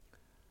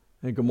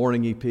And good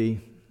morning, EP.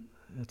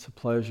 It's a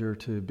pleasure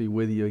to be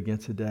with you again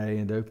today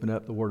and to open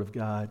up the Word of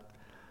God.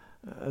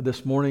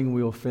 This morning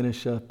we will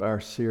finish up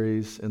our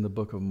series in the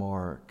book of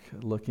Mark,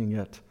 looking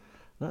at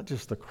not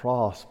just the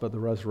cross, but the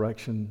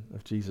resurrection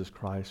of Jesus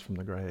Christ from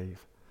the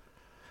grave.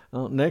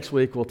 Next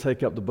week we'll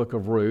take up the book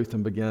of Ruth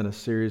and begin a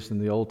series in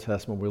the Old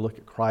Testament where we look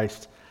at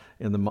Christ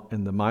in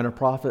the minor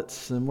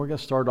prophets. And we're going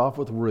to start off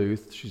with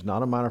Ruth. She's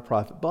not a minor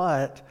prophet,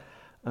 but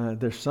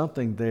there's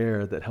something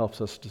there that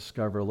helps us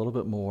discover a little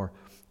bit more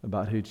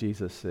about who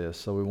Jesus is.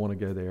 So we want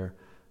to go there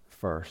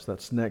first.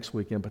 That's next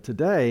weekend. But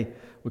today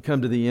we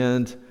come to the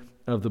end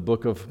of the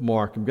book of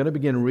Mark. I'm going to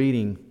begin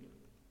reading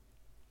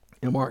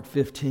in Mark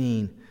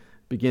 15,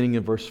 beginning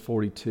in verse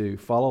 42.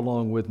 Follow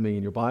along with me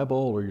in your Bible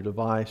or your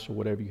device or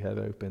whatever you have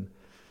open.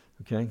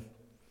 Okay?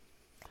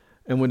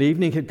 And when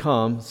evening had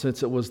come,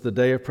 since it was the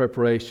day of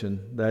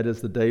preparation, that is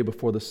the day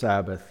before the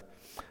Sabbath,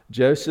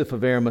 Joseph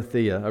of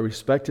Arimathea, a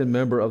respected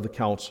member of the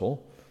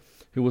council,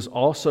 who was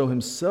also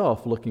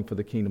himself looking for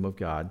the kingdom of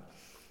God,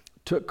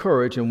 took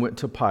courage and went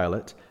to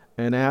Pilate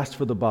and asked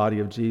for the body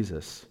of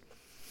Jesus.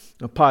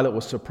 Now, Pilate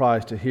was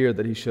surprised to hear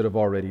that he should have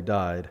already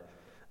died.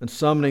 And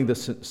summoning the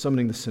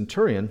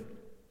centurion,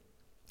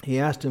 he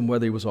asked him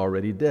whether he was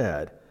already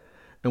dead.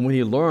 And when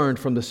he learned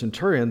from the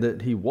centurion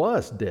that he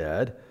was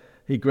dead,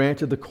 he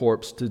granted the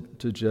corpse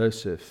to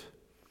Joseph.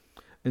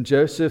 And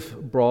Joseph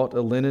brought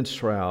a linen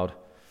shroud,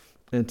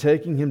 and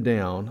taking him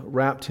down,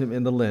 wrapped him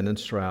in the linen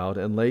shroud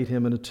and laid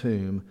him in a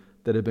tomb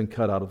that had been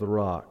cut out of the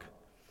rock.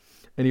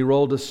 And he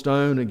rolled a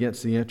stone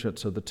against the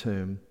entrance of the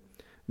tomb.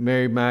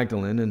 Mary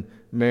Magdalene and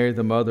Mary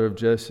the mother of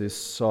Joseph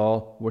saw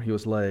where he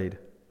was laid.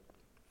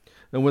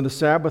 And when the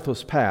Sabbath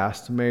was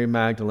past, Mary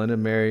Magdalene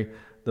and Mary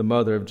the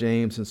mother of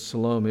James and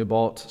Salome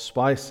bought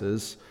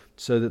spices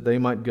so that they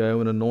might go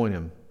and anoint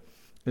him.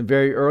 And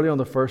very early on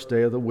the first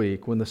day of the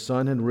week, when the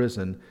sun had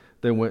risen,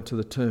 they went to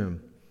the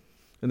tomb.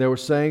 And they were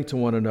saying to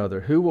one another,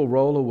 "Who will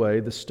roll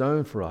away the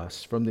stone for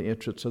us from the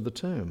entrance of the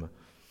tomb?"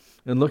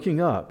 And looking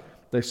up,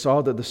 they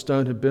saw that the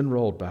stone had been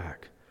rolled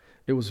back.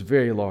 It was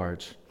very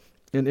large.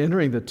 And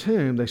entering the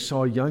tomb, they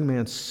saw a young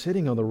man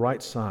sitting on the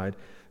right side,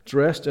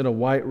 dressed in a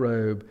white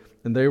robe,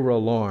 and they were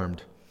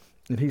alarmed.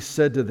 And he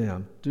said to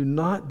them, "Do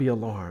not be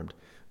alarmed.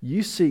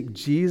 You seek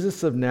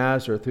Jesus of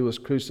Nazareth who was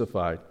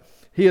crucified.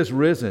 He is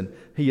risen.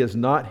 He is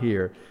not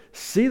here.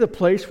 See the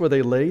place where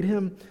they laid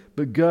him?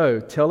 But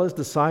go, tell his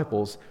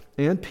disciples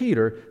and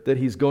Peter that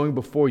he's going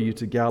before you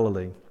to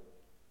Galilee.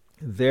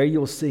 There you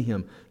will see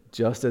him,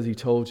 just as he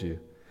told you."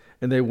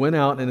 And they went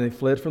out and they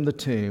fled from the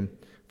tomb,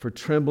 for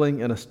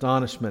trembling and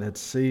astonishment had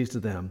seized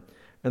them.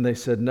 And they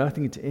said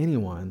nothing to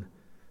anyone,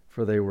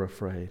 for they were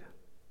afraid.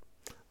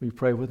 Will you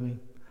pray with me?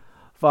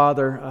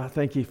 Father,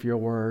 thank you for your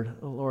word.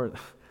 Oh, Lord,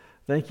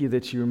 thank you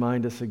that you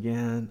remind us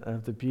again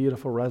of the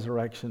beautiful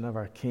resurrection of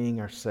our King,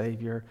 our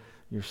Savior,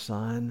 your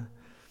Son.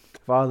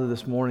 Father,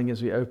 this morning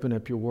as we open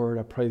up your word,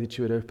 I pray that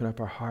you would open up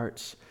our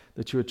hearts,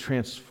 that you would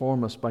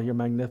transform us by your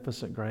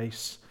magnificent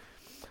grace.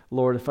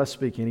 Lord, if I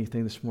speak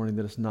anything this morning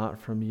that is not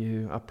from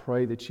you, I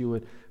pray that you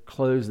would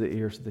close the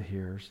ears of the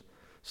hearers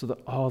so that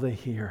all they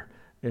hear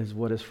is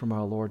what is from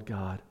our Lord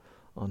God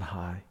on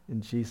high.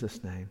 In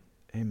Jesus' name,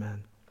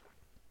 amen.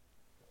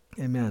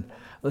 Amen.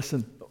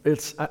 Listen,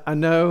 I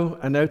know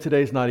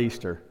today's not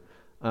Easter.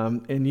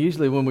 And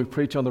usually when we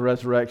preach on the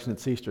resurrection,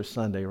 it's Easter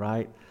Sunday,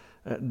 right?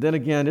 Then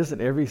again, isn't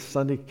every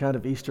Sunday kind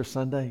of Easter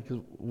Sunday?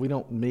 Because we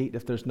don't meet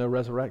if there's no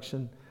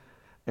resurrection.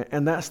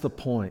 And that's the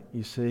point,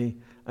 you see.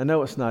 I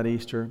know it's not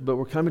Easter, but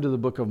we're coming to the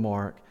book of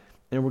Mark,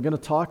 and we're going to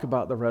talk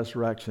about the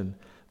resurrection.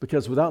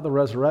 Because without the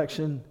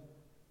resurrection,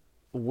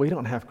 we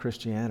don't have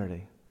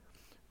Christianity.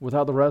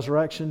 Without the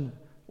resurrection,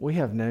 we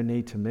have no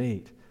need to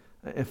meet.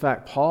 In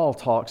fact, Paul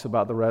talks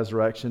about the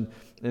resurrection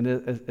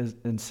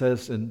and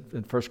says in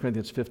 1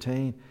 Corinthians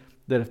 15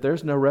 that if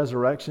there's no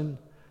resurrection,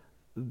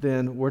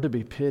 then we're to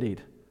be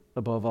pitied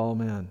above all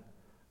men.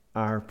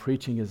 Our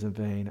preaching is in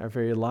vain. Our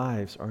very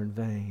lives are in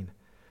vain.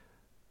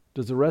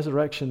 Does the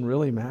resurrection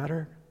really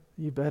matter?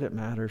 You bet it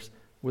matters.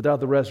 Without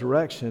the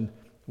resurrection,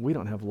 we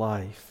don't have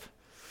life.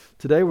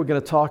 Today we're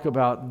going to talk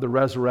about the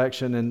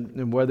resurrection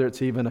and whether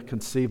it's even a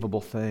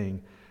conceivable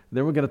thing.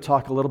 Then we're going to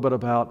talk a little bit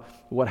about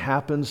what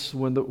happens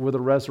with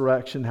the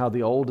resurrection, how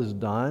the old is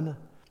done.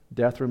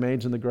 Death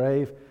remains in the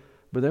grave.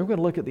 But then we're going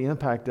to look at the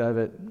impact of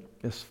it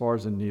as far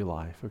as a new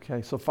life,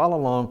 okay? So follow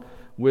along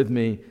with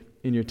me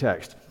in your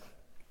text.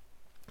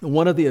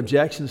 One of the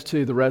objections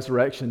to the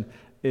resurrection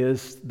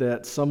is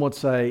that some would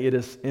say it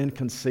is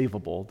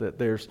inconceivable, that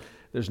there's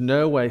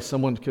no way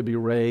someone could be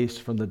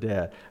raised from the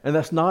dead. And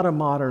that's not a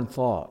modern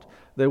thought.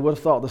 They would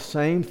have thought the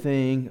same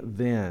thing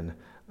then.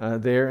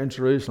 There in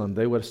Jerusalem,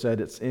 they would have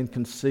said it's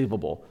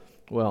inconceivable.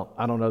 Well,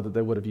 I don't know that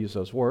they would have used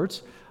those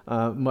words.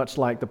 Much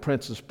like the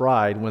Princess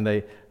Bride, when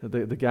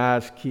the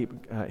guys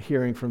keep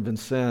hearing from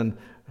Vincennes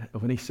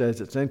when he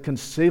says it's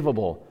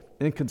inconceivable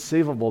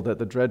that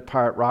the dread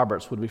pirate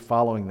Roberts would be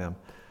following them.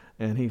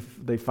 And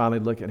they finally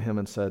look at him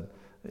and said,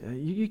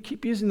 you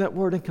keep using that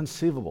word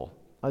inconceivable.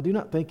 I do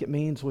not think it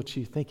means what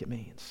you think it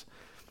means.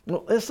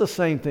 Well, it's the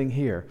same thing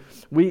here.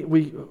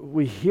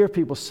 We hear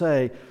people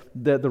say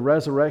that the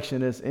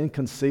resurrection is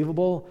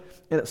inconceivable,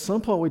 and at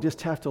some point we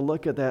just have to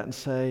look at that and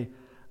say,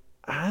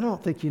 I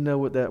don't think you know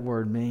what that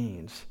word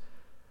means.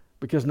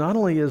 Because not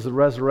only is the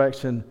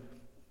resurrection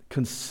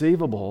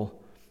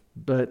conceivable,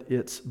 but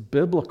it's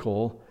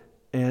biblical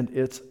and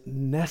it's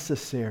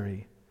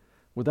necessary.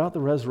 Without the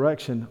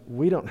resurrection,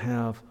 we don't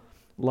have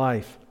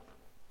life.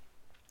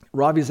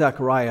 Ravi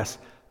Zacharias,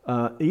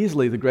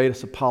 easily the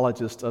greatest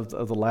apologist of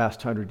the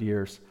last 100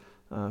 years.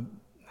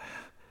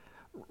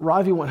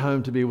 Ravi went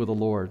home to be with the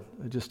Lord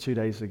just 2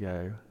 days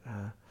ago.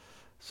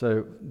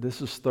 So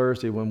this is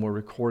Thursday when we're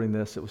recording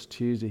this. It was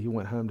Tuesday. He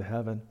went home to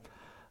heaven.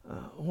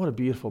 What a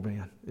beautiful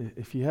man.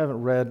 If you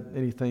haven't read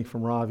anything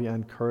from Ravi, I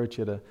encourage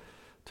you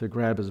to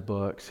grab his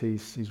books.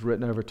 He's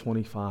written over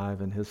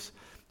 25, and his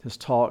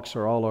talks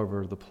are all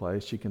over the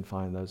place. You can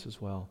find those as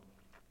well.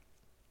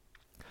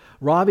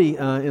 Ravi,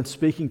 in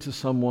speaking to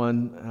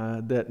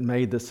someone that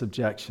made this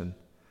objection,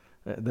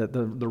 that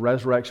the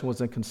resurrection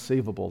was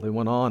inconceivable, they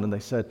went on and they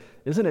said,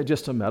 isn't it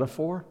just a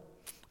metaphor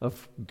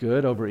of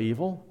good over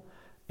evil?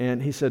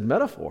 And he said,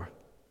 metaphor?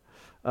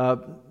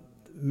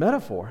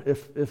 Metaphor.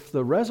 If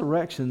the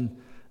resurrection,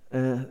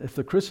 if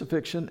the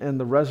crucifixion and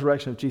the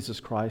resurrection of Jesus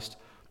Christ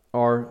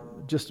are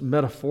just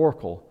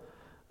metaphorical,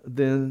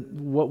 then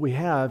what we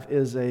have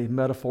is a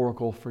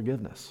metaphorical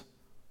forgiveness.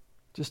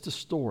 Just a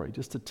story,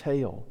 just a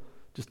tale,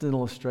 just an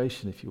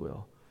illustration, if you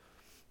will.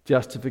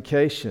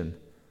 Justification,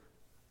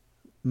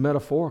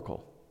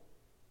 metaphorical.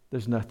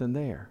 There's nothing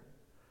there.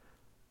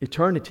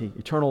 Eternity,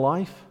 eternal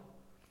life,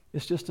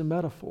 it's just a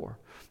metaphor.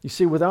 You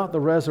see, without the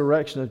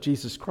resurrection of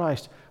Jesus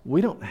Christ,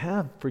 we don't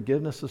have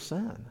forgiveness of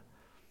sin.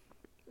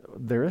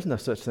 There is no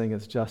such thing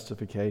as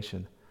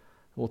justification.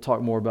 We'll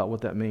talk more about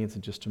what that means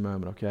in just a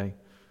moment, okay?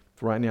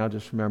 For right now,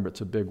 just remember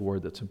it's a big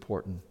word that's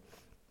important.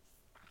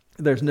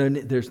 There's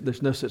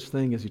no such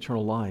thing as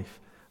eternal life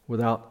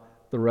without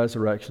the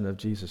resurrection of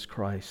Jesus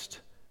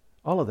Christ.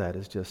 All of that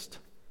is just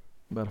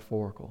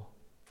metaphorical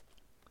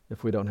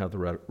if we don't have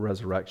the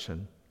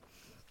resurrection.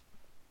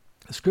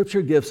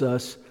 Scripture gives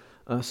us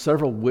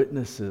several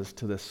witnesses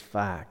to this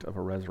fact of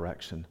a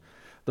resurrection.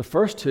 The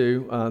first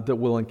two that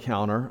we'll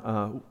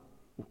encounter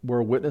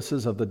were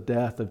witnesses of the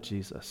death of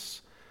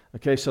Jesus.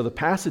 Okay, so the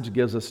passage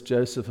gives us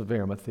Joseph of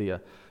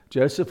Arimathea.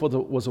 Joseph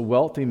was a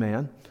wealthy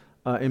man,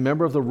 a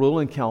member of the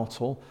ruling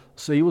council,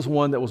 so he was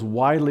one that was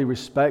widely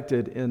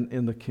respected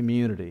in the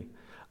community.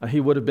 He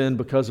would have been,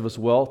 because of his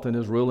wealth and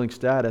his ruling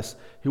status,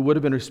 he would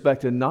have been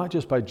respected not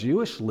just by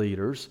Jewish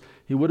leaders,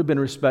 he would have been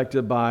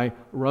respected by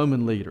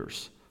Roman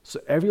leaders. So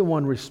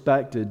everyone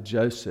respected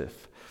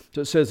Joseph.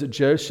 So it says that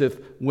Joseph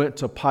went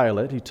to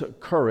Pilate. He took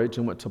courage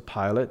and went to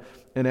Pilate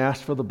and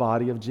asked for the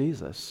body of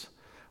Jesus.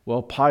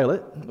 Well,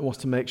 Pilate wants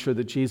to make sure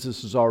that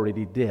Jesus is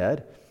already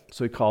dead,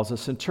 so he calls a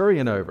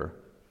centurion over,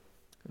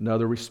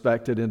 another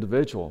respected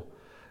individual.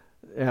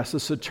 Asks the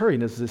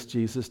centurion, is this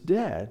Jesus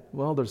dead?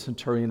 Well, the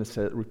centurion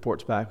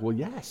reports back, well,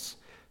 yes,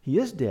 he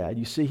is dead.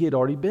 You see, he had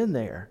already been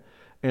there,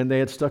 and they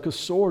had stuck a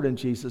sword in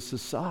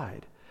Jesus'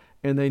 side,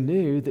 and they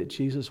knew that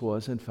Jesus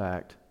was, in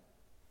fact,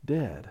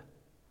 dead,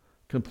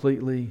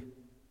 completely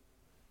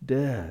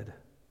dead.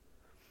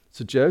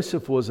 So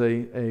Joseph was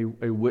a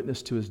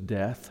witness to his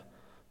death.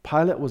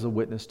 Pilate was a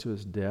witness to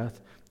his death.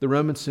 The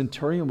Roman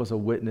centurion was a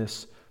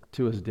witness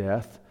to his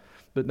death.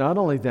 But not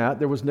only that,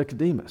 there was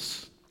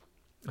Nicodemus.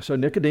 So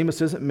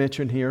Nicodemus isn't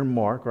mentioned here in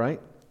Mark, right?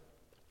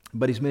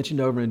 But he's mentioned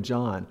over in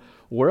John.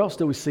 Where else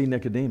do we see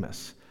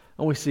Nicodemus?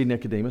 And we see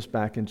Nicodemus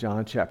back in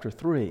John chapter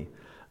 3.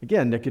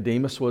 Again,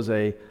 Nicodemus was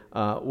a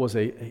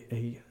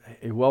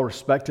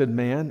well-respected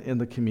man in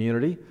the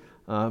community,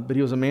 but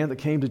he was a man that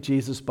came to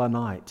Jesus by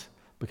night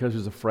because he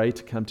was afraid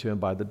to come to him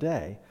by the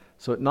day.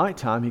 So at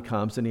nighttime he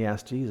comes and he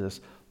asks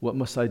Jesus, what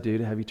must I do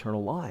to have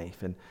eternal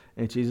life? And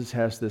Jesus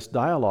has this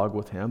dialogue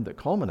with him that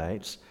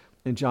culminates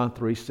in John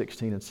 3,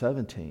 16 and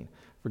 17.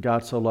 For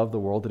God so loved the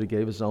world that he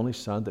gave his only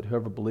Son, that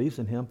whoever believes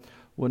in him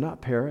will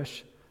not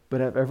perish,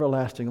 but have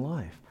everlasting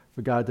life.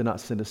 For God did not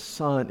send his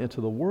Son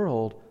into the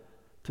world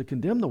to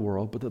condemn the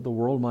world, but that the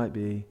world might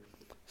be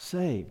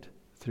saved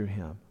through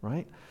him,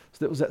 right?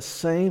 So that was that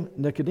same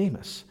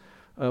Nicodemus.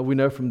 We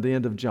know from the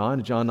end of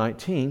John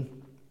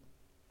 19,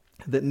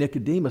 that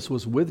Nicodemus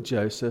was with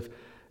Joseph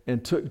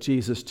and took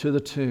Jesus to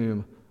the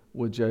tomb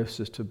with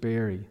Joseph to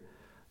bury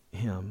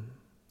him.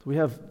 So we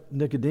have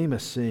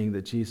Nicodemus seeing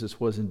that Jesus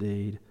was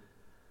indeed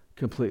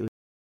completely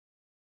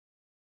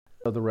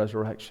of the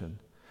resurrection.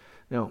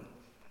 Now,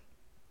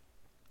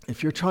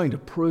 if you're trying to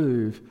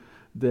prove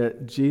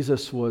that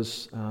Jesus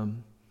was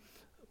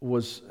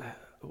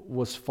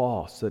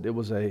false, that it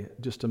was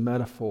just a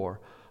metaphor,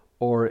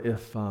 or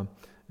if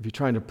you're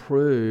trying to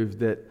prove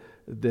that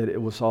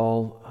it was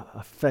all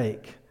a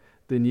fake,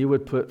 then you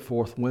would put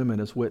forth women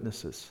as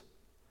witnesses.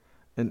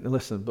 And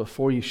listen,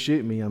 before you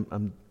shoot me,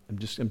 I'm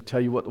just going to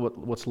tell you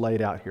what's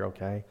laid out here,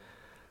 okay?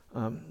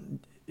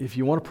 If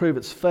you want to prove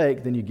it's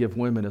fake, then you give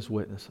women as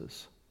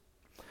witnesses.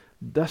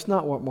 That's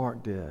not what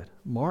Mark did.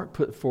 Mark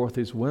put forth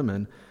these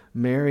women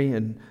Mary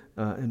and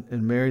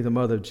Mary, the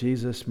mother of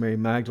Jesus, Mary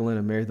Magdalene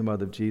and Mary, the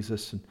mother of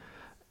Jesus, and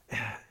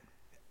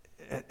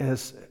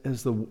as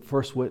the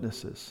first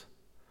witnesses.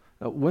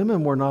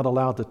 Women were not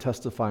allowed to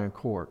testify in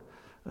court.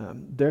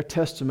 Their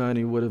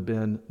testimony would have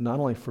been not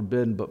only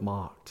forbidden but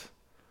mocked.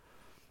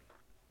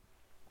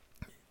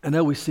 I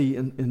know we see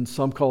in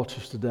some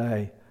cultures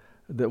today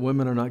that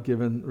women are not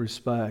given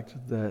respect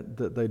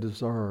that they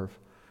deserve.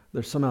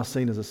 They're somehow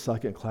seen as a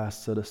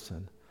second-class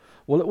citizen.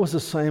 Well, it was the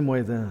same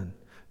way then.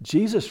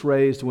 Jesus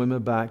raised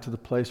women back to the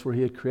place where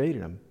he had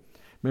created them.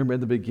 Remember, in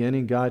the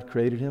beginning, God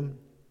created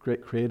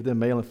them,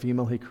 male and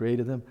female, he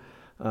created them.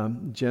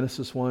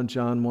 Genesis 1,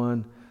 John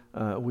 1,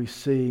 we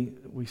see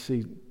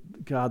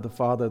God the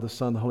Father, the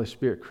Son, the Holy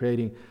Spirit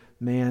creating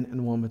man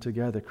and woman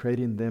together,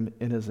 creating them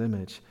in his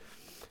image.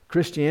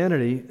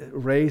 Christianity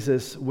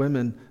raises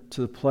women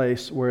to the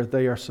place where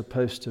they are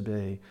supposed to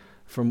be,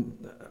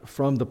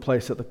 from the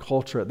place that the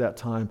culture at that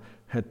time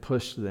had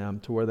pushed them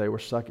to where they were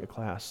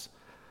second-class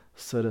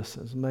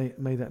citizens.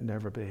 May that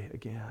never be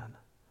again.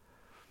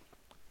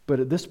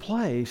 But at this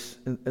place,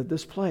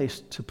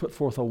 to put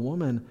forth a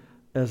woman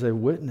as a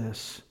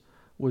witness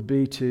would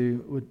be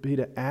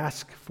to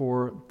ask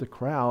for the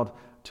crowd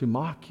to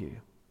mock you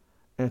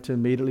and to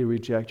immediately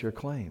reject your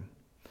claim.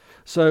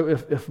 So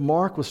if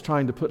Mark was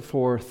trying to put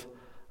forth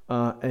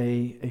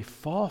a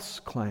false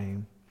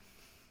claim,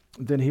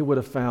 then he would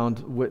have found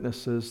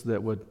witnesses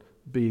that would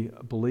be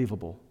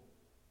believable,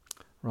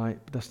 right?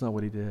 But that's not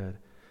what he did.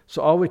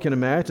 So all we can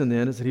imagine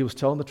then is that he was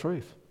telling the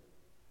truth.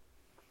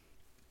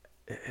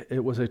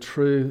 It was a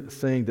true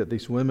thing that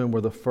these women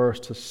were the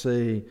first to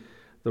see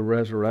the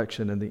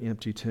resurrection and the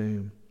empty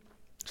tomb.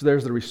 So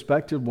there's the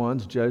respected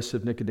ones,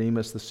 Joseph,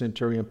 Nicodemus, the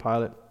centurion,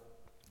 Pilate.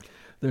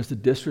 There's the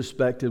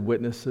disrespected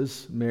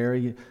witnesses,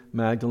 Mary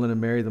Magdalene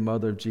and Mary, the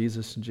mother of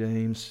Jesus and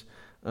James.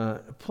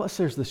 Plus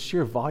there's the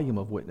sheer volume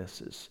of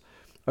witnesses.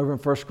 Over in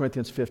 1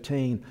 Corinthians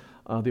 15,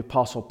 the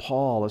Apostle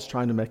Paul is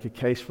trying to make a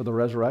case for the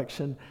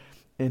resurrection,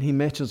 and he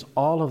mentions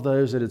all of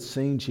those that had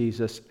seen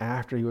Jesus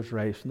after he was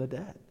raised from the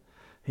dead.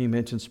 He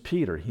mentions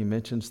Peter. He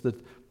mentions the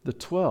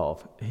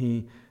 12.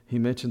 He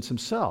mentions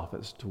himself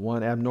as to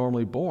one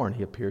abnormally born.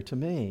 He appeared to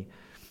me.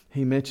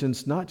 He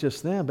mentions not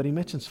just them, but he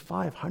mentions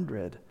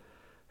 500.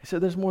 He said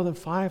there's more than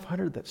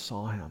 500 that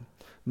saw him,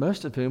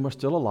 most of whom are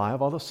still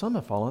alive, although some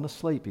have fallen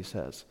asleep, he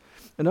says.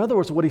 In other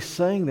words, what he's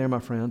saying there, my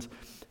friends,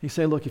 he's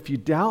saying, look, if you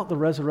doubt the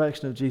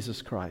resurrection of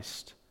Jesus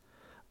Christ,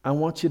 I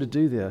want you to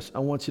do this. I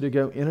want you to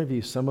go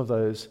interview some of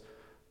those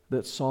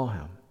that saw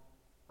him.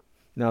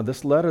 Now,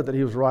 this letter that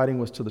he was writing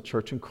was to the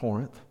church in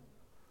Corinth.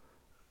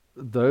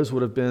 Those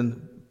would have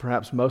been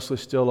perhaps mostly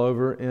still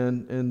over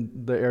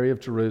in the area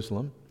of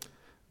Jerusalem.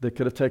 They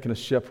could have taken a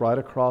ship right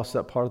across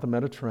that part of the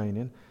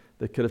Mediterranean.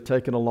 They could have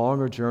taken a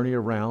longer journey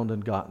around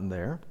and gotten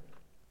there.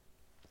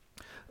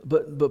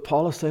 But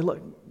Paul is saying,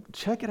 look,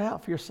 check it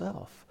out for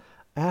yourself.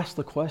 Ask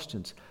the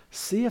questions.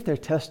 See if their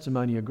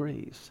testimony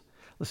agrees.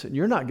 Listen,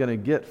 you're not going to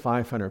get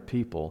 500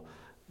 people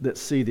that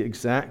see the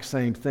exact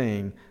same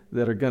thing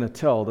that are going to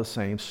tell the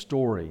same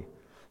story.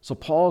 So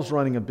Paul's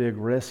running a big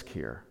risk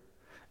here.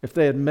 If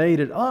they had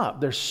made it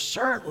up, they're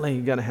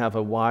certainly going to have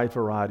a wide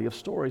variety of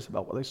stories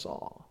about what they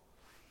saw.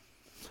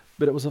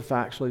 But it was a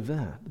factual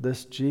event.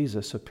 This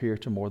Jesus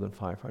appeared to more than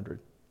 500.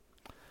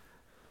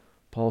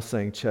 Paul's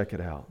saying, check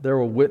it out. There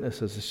were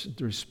witnesses,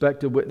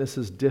 respected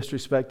witnesses,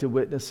 disrespected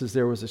witnesses.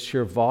 There was a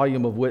sheer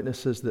volume of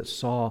witnesses that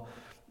saw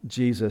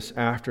Jesus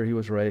after he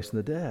was raised from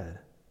the dead.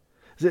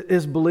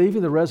 Is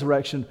believing the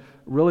resurrection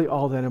really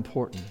all that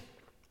important?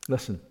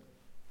 Listen,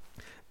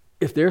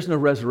 if there's no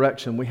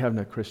resurrection, we have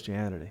no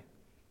Christianity.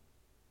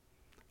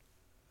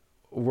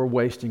 We're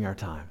wasting our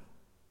time.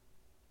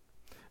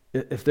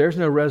 If there's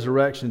no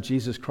resurrection,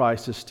 Jesus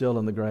Christ is still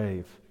in the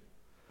grave.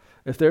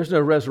 If there's no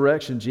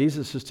resurrection,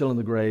 Jesus is still in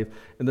the grave,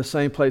 in the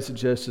same place that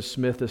Joseph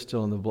Smith is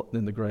still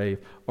in the grave,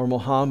 or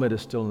Muhammad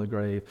is still in the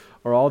grave,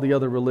 or all the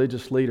other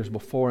religious leaders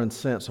before and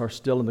since are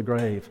still in the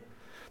grave.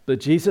 But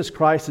Jesus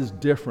Christ is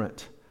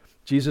different.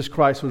 Jesus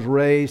Christ was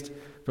raised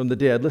from the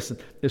dead. Listen,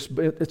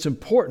 it's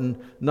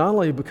important not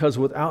only because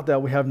without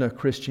that we have no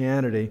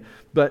Christianity,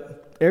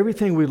 but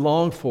everything we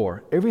long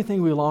for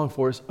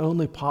is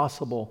only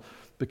possible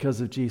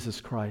because of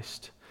Jesus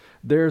Christ.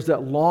 There's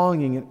that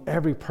longing in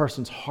every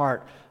person's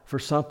heart for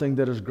something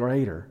that is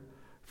greater,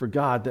 for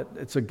God, that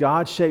it's a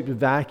God-shaped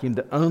vacuum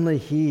that only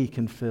He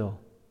can fill,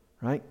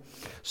 right?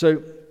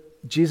 So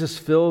Jesus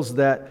fills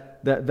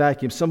that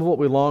vacuum. Some of what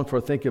we long for,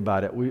 think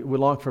about it. We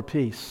long for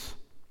peace.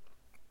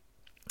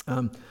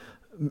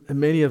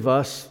 Many of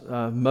us,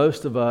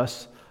 most of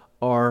us,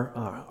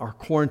 are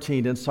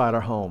quarantined inside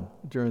our home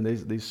during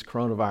these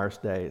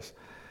coronavirus days.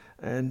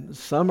 And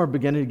some are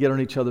beginning to get on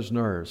each other's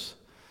nerves.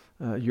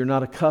 You're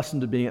not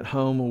accustomed to being at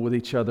home with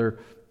each other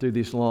through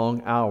these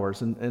long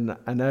hours. And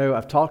I know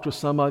I've talked with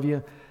some of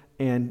you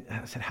and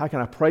I said, how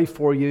can I pray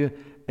for you?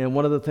 And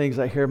one of the things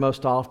I hear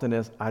most often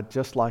is, I'd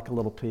just like a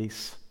little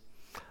peace.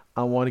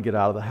 I want to get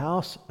out of the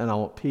house and I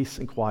want peace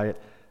and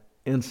quiet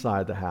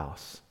inside the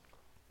house.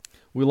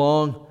 We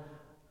long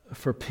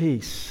for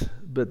peace,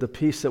 but the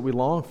peace that we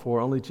long for,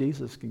 only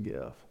Jesus can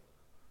give.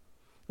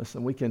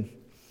 Listen, we can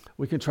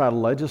try to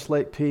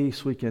legislate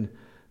peace. We can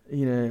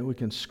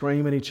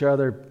scream at each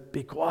other,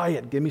 be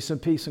quiet, give me some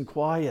peace and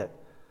quiet.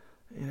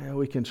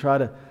 We can try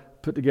to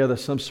put together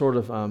some sort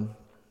of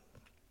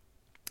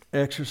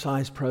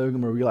exercise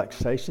program or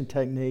relaxation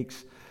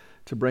techniques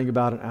to bring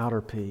about an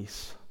outer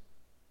peace.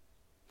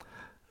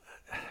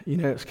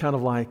 It's kind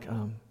of like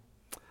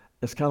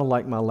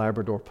my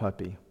Labrador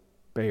puppy,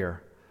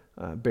 Bear.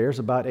 Bear's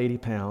about 80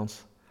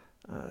 pounds.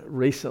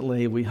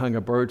 Recently, we hung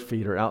a bird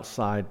feeder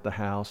outside the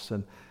house,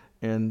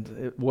 and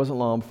it wasn't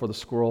long before the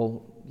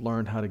squirrel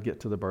learned how to get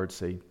to the bird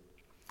seed.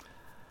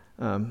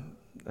 I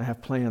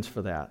have plans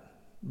for that.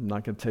 I'm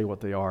not going to tell you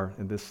what they are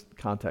in this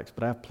context,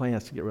 but I have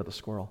plans to get rid of the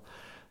squirrel.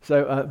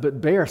 So,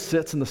 but Bear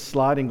sits in the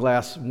sliding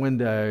glass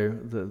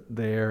window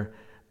there,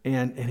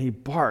 and he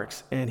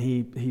barks, and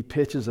he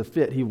pitches a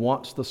fit. He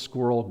wants the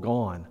squirrel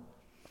gone.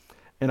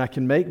 And I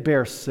can make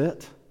Bear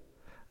sit.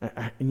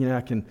 I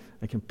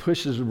can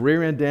push his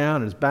rear end down,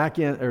 and his back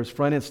end or his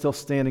front end still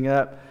standing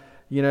up,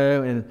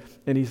 and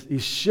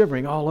he's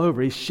shivering all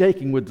over. He's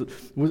shaking with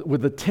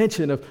the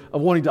tension of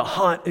wanting to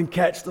hunt and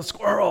catch the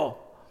squirrel.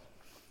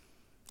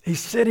 He's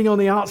sitting on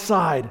the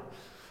outside,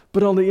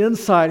 but on the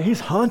inside,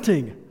 he's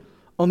hunting.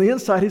 On the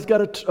inside, he's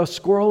got a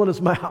squirrel in his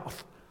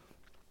mouth.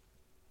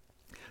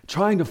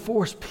 Trying to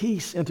force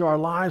peace into our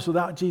lives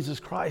without Jesus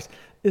Christ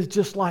is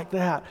just like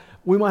that.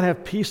 We might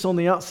have peace on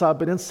the outside,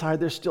 but inside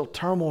there's still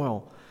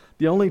turmoil.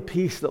 The only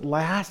peace that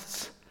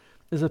lasts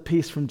is a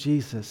peace from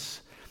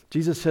Jesus.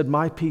 Jesus said,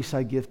 "My peace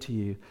I give to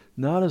you.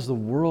 Not as the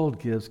world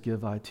gives,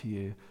 give I to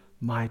you.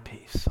 My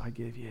peace I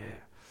give you."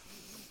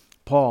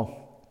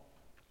 Paul,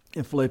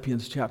 in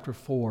Philippians chapter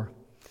 4,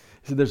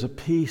 he said there's a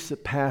peace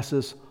that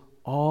passes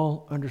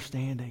all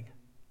understanding.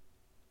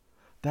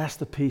 That's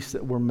the peace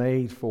that we're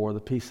made for, the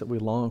peace that we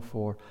long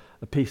for,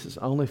 a peace that's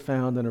only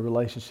found in a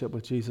relationship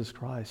with Jesus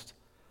Christ.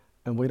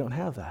 And we don't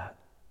have that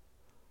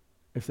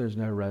if there's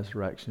no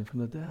resurrection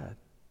from the dead.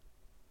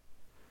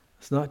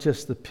 It's not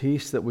just the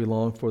peace that we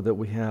long for that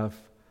we have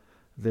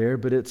there,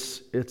 but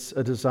it's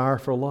a desire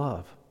for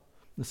love.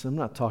 Listen, I'm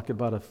not talking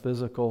about a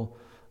physical,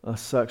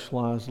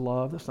 sexualized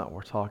love. That's not what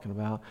we're talking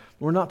about.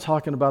 We're not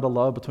talking about a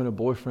love between a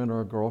boyfriend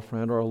or a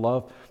girlfriend or a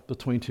love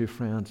between two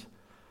friends.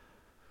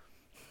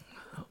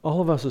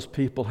 All of us as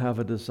people have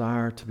a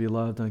desire to be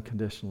loved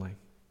unconditionally.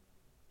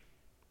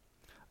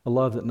 A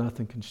love that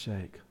nothing can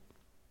shake.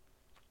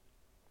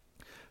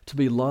 To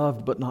be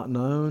loved but not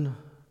known,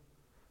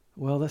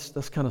 well,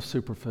 that's kind of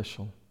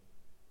superficial.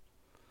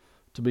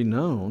 To be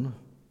known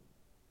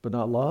but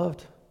not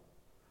loved,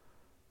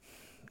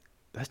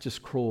 that's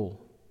just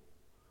cruel.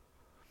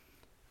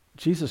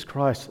 Jesus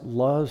Christ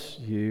loves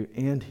you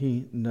and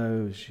He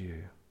knows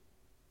you.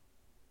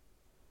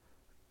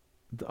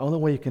 The only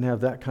way you can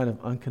have that kind of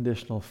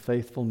unconditional,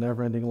 faithful,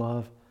 never-ending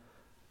love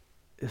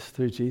is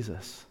through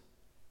Jesus.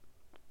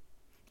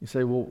 You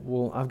say,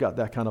 well, I've got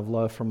that kind of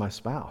love for my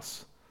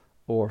spouse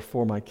or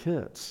for my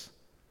kids.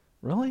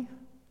 Really?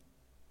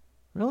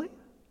 Really?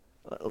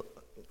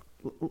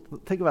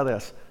 Think about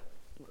this.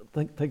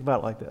 Think about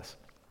it like this.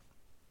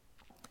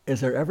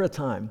 Is there ever a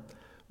time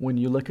when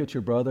you look at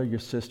your brother, your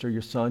sister,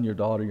 your son, your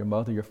daughter, your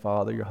mother, your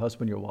father, your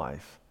husband, your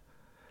wife,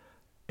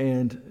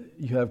 and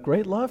you have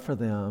great love for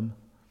them,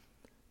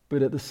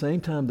 but at the same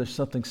time there's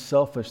something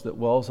selfish that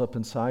wells up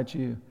inside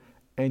you,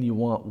 and you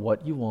want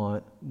what you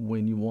want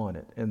when you want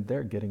it, and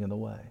they're getting in the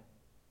way?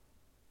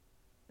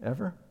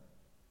 Ever?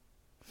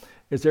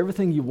 Is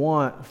everything you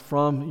want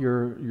from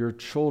your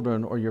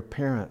children or your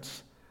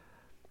parents,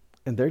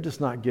 and they're just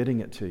not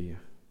getting it to you,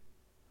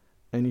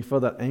 and you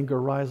feel that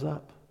anger rise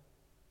up?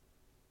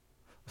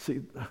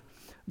 See,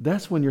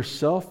 that's when your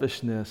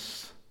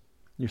selfishness,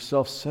 your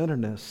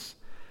self-centeredness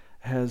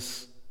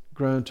has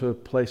grown to a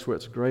place where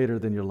it's greater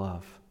than your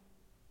love.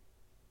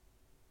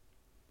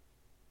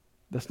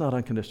 That's not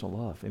unconditional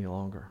love any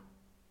longer.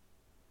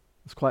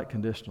 It's quite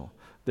conditional.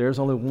 There's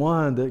only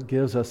one that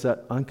gives us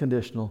that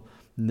unconditional,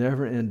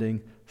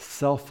 never-ending,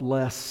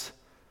 selfless,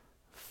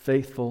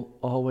 faithful,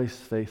 always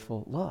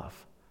faithful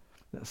love.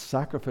 That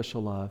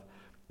sacrificial love,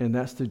 and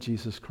that's through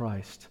Jesus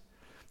Christ.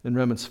 In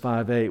Romans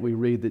 5:8, we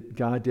read that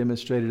God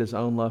demonstrated His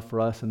own love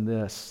for us in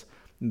this,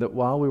 that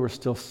while we were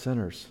still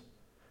sinners,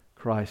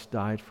 Christ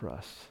died for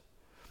us.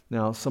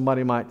 Now,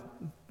 somebody might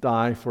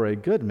die for a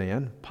good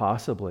man,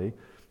 possibly,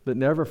 but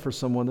never for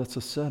someone that's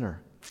a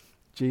sinner.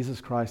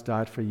 Jesus Christ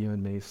died for you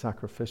and me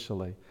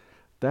sacrificially.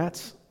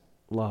 That's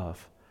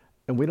love.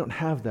 And we don't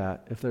have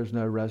that if there's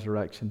no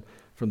resurrection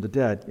from the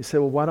dead. You say,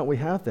 well, why don't we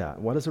have that?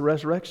 Why does the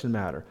resurrection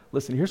matter?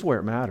 Listen, here's where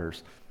it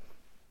matters.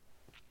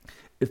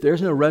 If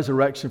there's no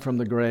resurrection from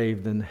the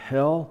grave, then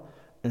hell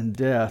and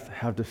death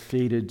have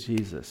defeated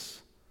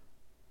Jesus.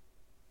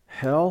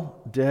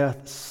 Hell,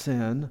 death,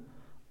 sin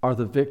are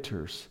the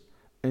victors,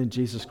 and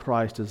Jesus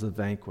Christ is the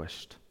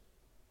vanquished.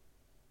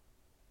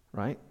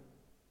 Right?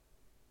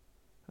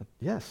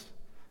 Yes.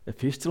 If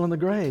He's still in the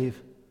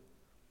grave,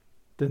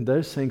 then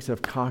those things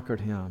have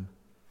conquered Him,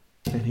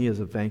 and He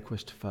is a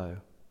vanquished foe.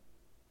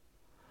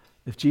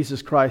 If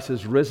Jesus Christ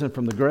is risen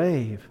from the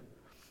grave,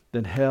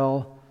 then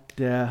hell,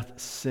 death,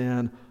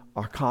 sin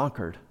are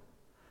conquered.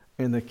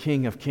 And the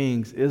King of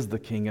Kings is the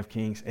King of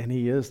Kings, and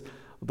He is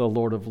the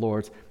Lord of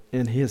Lords.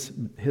 And His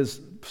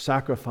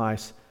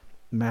sacrifice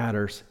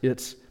matters.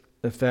 It's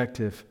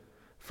effective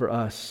for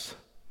us.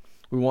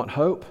 We want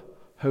hope.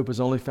 Hope is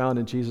only found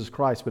in Jesus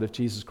Christ. But if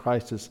Jesus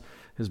Christ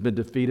has been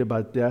defeated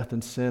by death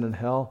and sin and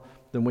hell,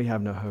 then we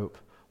have no hope.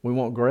 We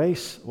want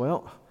grace.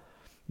 Well,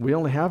 we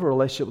only have a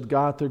relationship with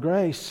God through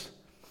grace.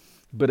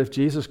 But if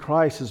Jesus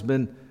Christ has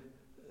been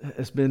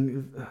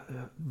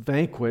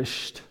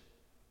vanquished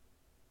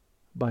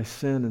by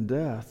sin and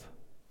death,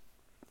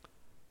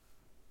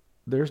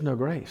 there's no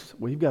grace.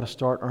 We've got to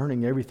start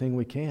earning everything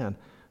we can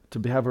to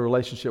have a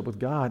relationship with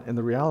God. And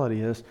the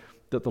reality is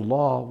that the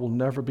law will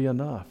never be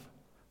enough.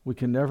 We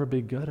can never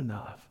be good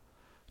enough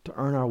to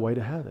earn our way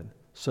to heaven.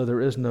 So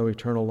there is no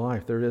eternal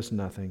life. There is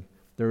nothing.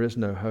 There is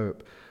no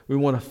hope. We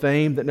want a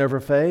fame that never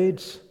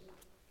fades.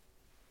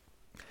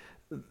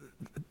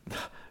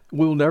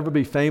 We'll never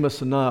be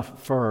famous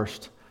enough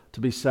first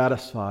to be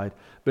satisfied.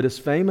 But as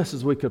famous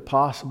as we could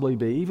possibly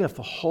be, even if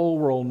the whole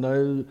world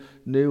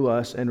knew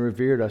us and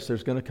revered us,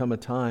 there's going to come a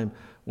time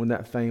when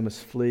that fame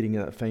is fleeting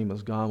and that fame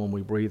is gone, when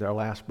we breathe our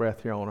last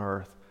breath here on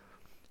earth.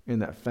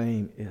 And that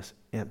fame is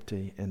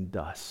empty and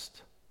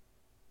dust.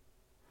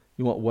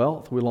 You want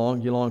wealth? You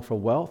long for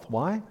wealth.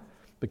 Why?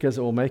 Because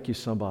it will make you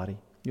somebody.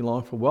 You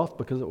long for wealth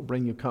because it will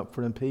bring you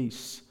comfort and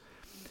peace.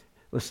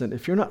 Listen,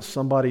 if you're not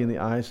somebody in the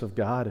eyes of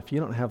God, if you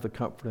don't have the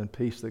comfort and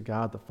peace that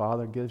God the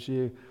Father gives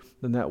you,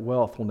 then that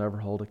wealth will never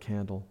hold a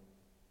candle.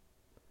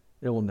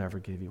 It will never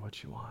give you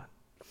what you want.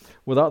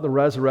 Without the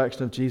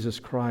resurrection of Jesus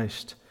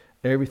Christ,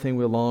 everything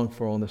we long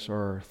for on this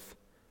earth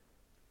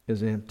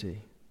is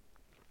empty.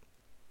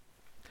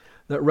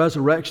 That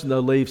resurrection, though,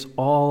 leaves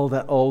all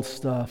that old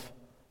stuff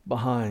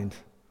behind.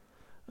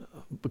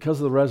 Because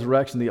of the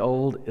resurrection, the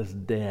old is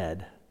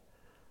dead.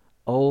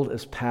 Old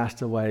is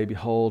passed away.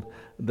 Behold,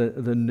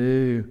 the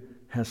new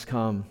has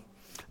come.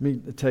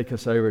 Let me take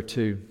us over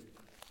to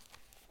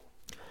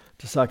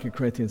 2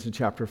 Corinthians in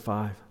chapter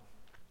 5.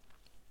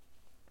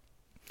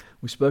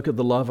 We spoke of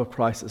the love of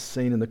Christ as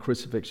seen in the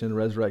crucifixion and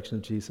resurrection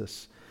of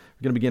Jesus.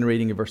 We're going to begin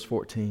reading in verse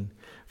 14.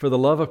 For the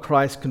love of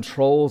Christ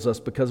controls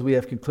us, because we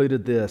have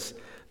concluded this,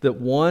 that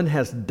one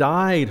has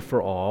died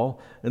for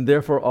all, and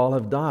therefore all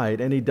have died.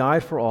 And He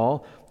died for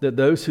all, that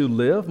those who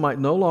live might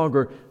no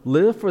longer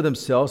live for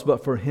themselves,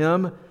 but for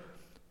Him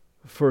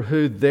for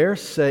who their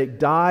sake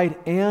died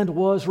and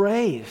was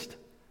raised.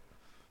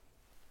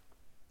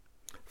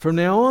 From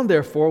now on,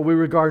 therefore, we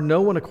regard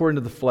no one according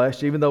to the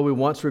flesh. Even though we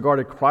once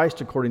regarded Christ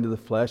according to the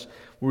flesh,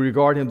 we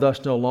regard Him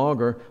thus no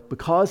longer,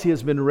 because He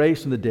has been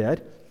raised from the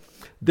dead.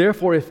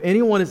 Therefore, if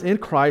anyone is in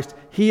Christ,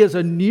 he is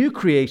a new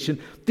creation.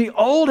 The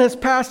old has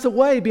passed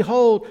away.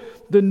 Behold,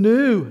 the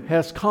new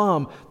has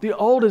come. The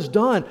old is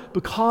done.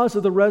 Because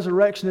of the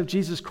resurrection of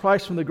Jesus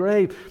Christ from the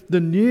grave, the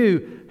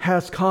new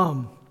has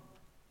come.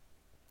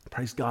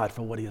 Praise God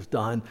for what He has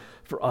done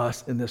for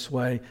us in this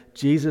way.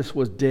 Jesus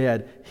was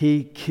dead.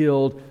 He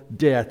killed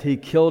death. He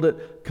killed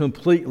it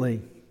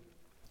completely.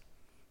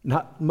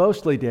 Not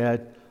mostly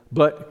dead,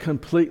 but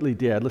completely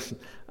dead. Listen,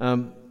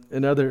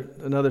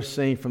 Another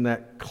scene from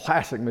that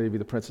classic movie,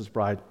 The Princess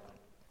Bride.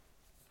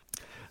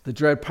 The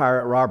Dread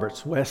Pirate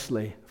Roberts,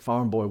 Wesley,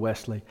 farm boy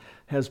Wesley,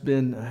 has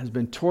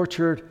been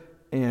tortured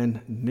and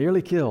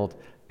nearly killed,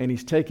 and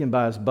he's taken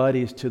by his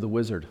buddies to the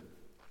wizard.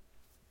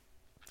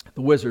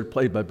 The wizard,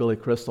 played by Billy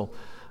Crystal,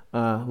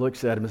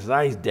 looks at him and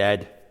says, he's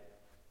dead.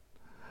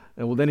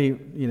 And well, then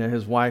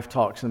his wife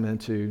talks him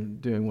into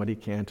doing what he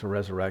can to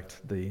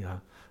resurrect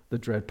the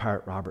Dread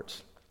Pirate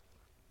Roberts.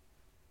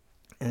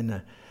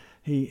 And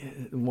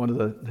one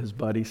of his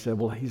buddies said,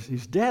 well,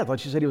 he's dead.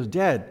 Like you said, he was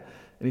dead.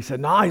 And he said,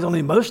 no, he's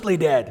only mostly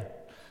dead.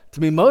 To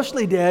be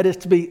mostly dead is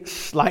to be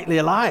slightly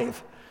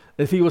alive.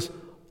 If he was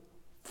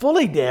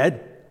fully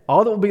dead,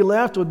 all that would be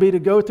left would be to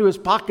go through his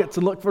pockets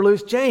and look for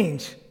loose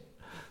change.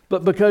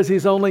 But because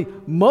he's only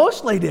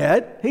mostly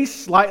dead, he's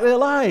slightly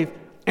alive.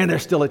 And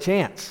there's still a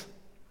chance.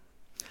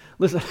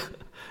 Listen,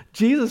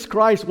 Jesus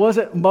Christ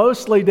wasn't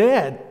mostly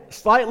dead,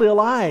 slightly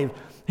alive.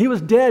 He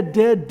was dead,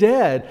 dead,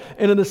 dead.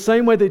 And in the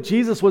same way that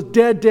Jesus was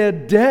dead,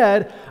 dead,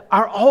 dead,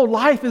 our whole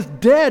life is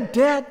dead,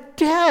 dead,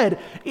 dead.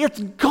 It's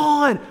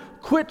gone.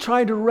 Quit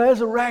trying to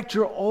resurrect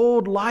your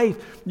old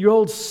life, your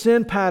old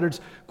sin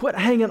patterns. Quit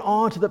hanging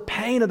on to the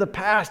pain of the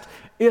past.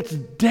 It's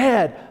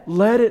dead.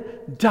 Let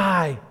it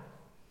die.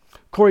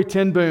 Corrie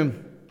ten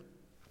Boom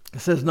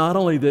says not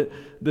only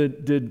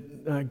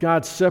did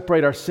God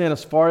separate our sin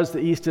as far as the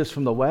east is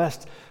from the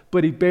west,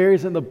 but He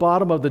buries it in the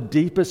bottom of the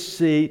deepest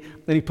sea,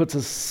 and He puts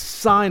a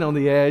sign on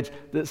the edge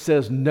that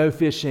says, no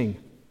fishing.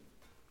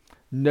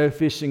 No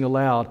fishing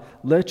allowed.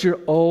 Let your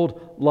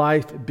old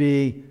life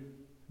be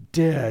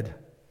dead,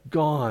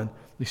 gone.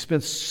 We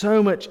spend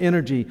so much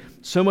energy,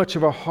 so much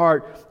of our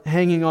heart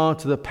hanging on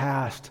to the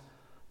past.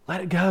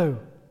 Let it go.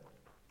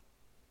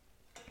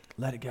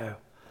 Let it go.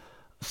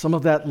 Some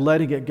of that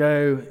letting it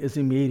go is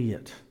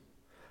immediate,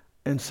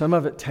 and some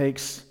of it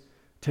takes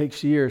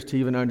years to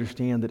even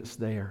understand that it's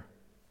there.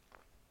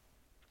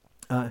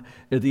 At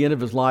the end of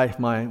his life,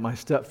 my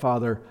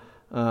stepfather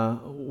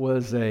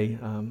was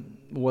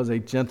a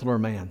gentler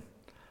man.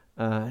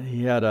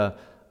 He had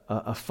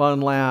a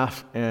fun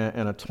laugh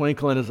and a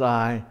twinkle in his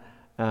eye.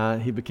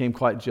 He became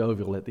quite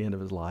jovial at the end of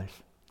his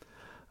life.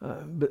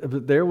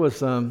 But there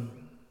was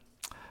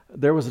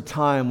a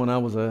time when I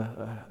was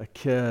a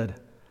kid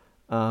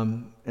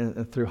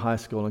and through high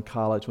school and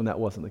college when that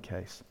wasn't the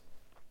case,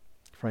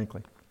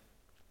 frankly.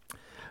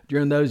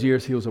 During those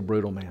years, he was a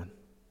brutal man.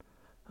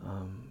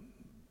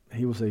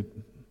 He was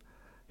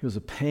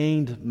a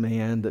pained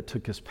man that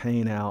took his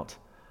pain out.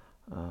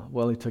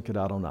 He took it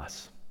out on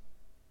us,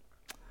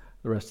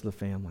 the rest of the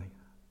family.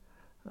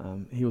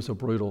 He was a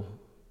brutal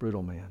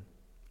man,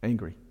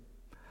 angry.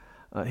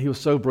 He was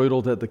so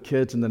brutal that the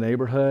kids in the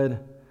neighborhood,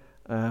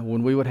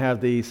 when we would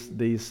have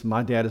these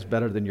 "my dad is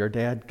better than your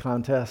dad"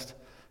 contest,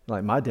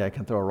 like my dad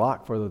can throw a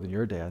rock further than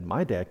your dad,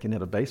 my dad can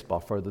hit a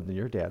baseball further than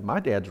your dad, my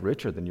dad's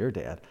richer than your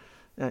dad.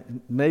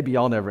 Maybe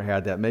y'all never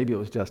had that. Maybe it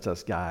was just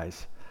us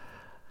guys.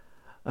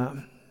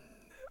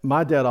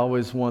 My dad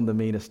always won the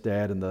meanest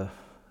dad in the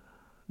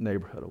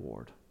neighborhood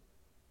award.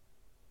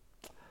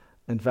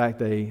 In fact,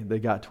 they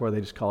got to where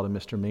they just called him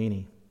Mr.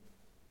 Meanie.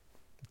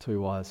 That's who he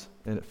was,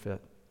 and it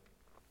fit.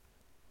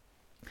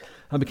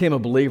 I became a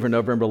believer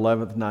November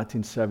 11th,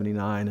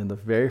 1979, and the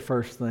very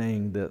first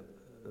thing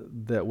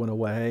that went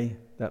away,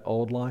 that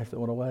old life that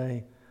went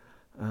away,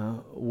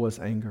 was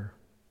anger.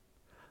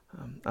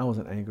 I was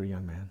an angry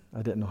young man.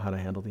 I didn't know how to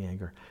handle the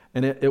anger.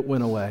 And it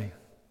went away.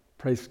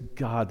 Praise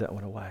God that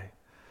went away.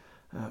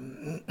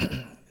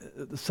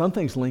 Some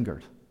things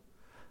lingered.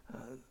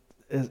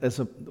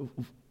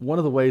 One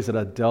of the ways that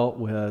I dealt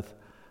with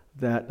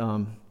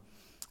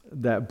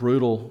that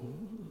brutal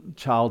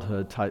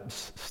childhood type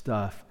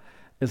stuff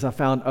is I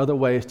found other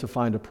ways to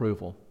find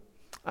approval.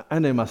 I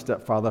knew my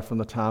stepfather from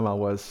the time I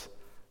was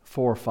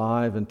 4 or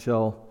 5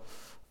 until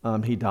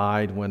he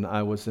died when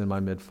I was in my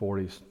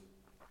mid-40s.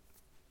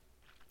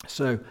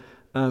 So,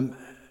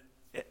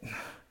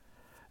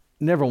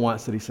 never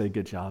once did he say,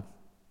 "Good job."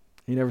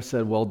 He never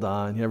said, "Well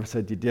done." He never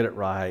said, "You did it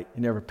right." He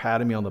never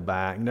patted me on the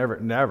back.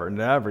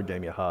 Never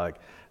gave me a hug.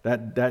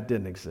 That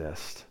didn't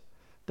exist.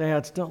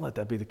 Dads, don't let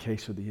that be the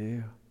case with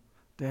you.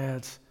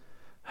 Dads,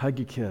 hug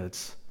your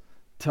kids.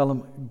 Tell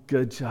them,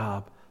 "Good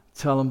job."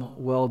 Tell them,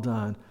 "Well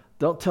done."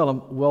 Don't tell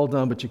them, "Well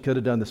done, but you could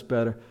have done this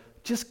better."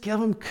 Just give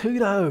them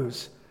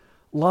kudos.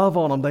 Love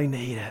on them. They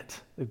need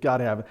it. They've got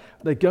to have it.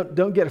 They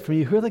don't get it from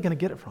you. Who are they going to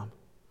get it from?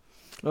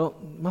 Well,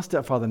 my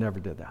stepfather never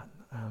did that.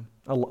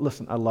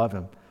 Listen, I love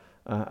him.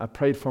 I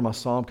prayed for him. I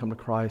saw him come to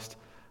Christ.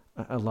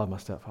 I love my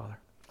stepfather.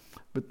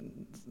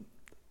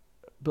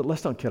 But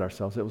let's not kid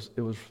ourselves.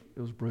 It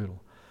was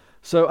brutal.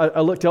 So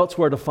I looked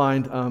elsewhere to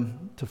find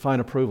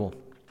approval.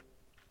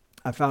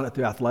 I found it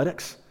through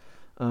athletics.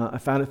 I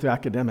found it through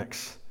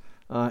academics.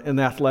 In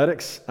the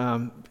athletics,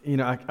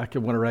 I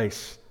could win a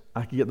race.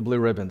 I could get the blue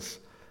ribbons.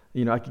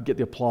 I could get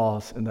the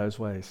applause in those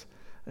ways.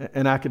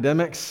 In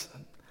academics,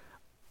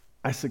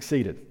 I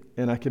succeeded,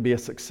 and I could be a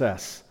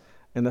success.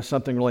 And there's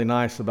something really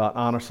nice about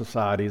honor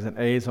societies and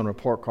A's on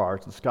report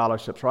cards and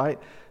scholarships, right?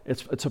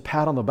 It's a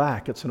pat on the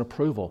back. It's an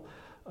approval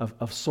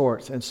of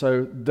sorts. And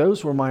so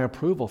those were my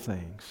approval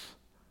things.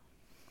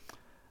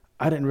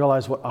 I didn't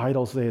realize what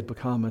idols they had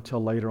become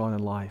until later on in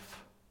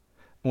life.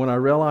 When I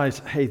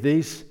realized, hey,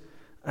 these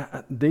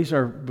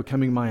are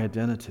becoming my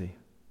identity,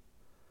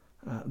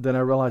 then I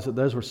realized that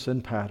those were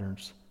sin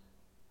patterns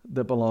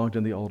that belonged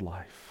in the old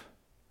life.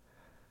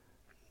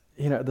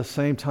 At the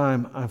same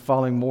time, I'm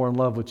falling more in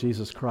love with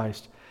Jesus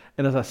Christ.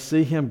 And as I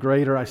see Him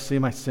greater, I see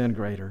my sin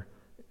greater.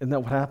 Isn't that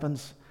what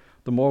happens?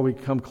 The more we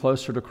come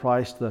closer to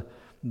Christ,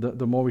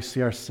 the more we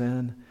see our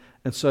sin.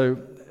 And so,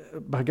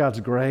 by God's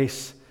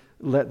grace,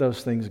 let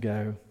those things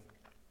go.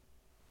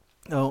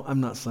 No, I'm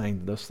not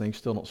saying those things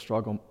still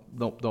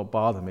don't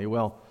bother me.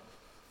 Well,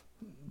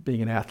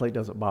 being an athlete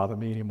doesn't bother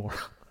me anymore.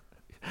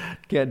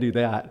 Can't do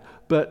that.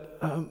 But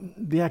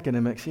the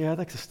academics,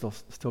 that could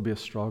still be a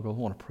struggle. I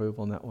want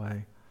approval in that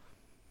way.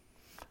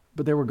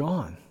 But they were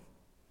gone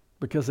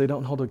because they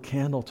don't hold a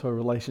candle to a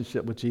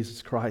relationship with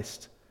Jesus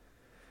Christ.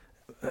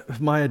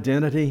 My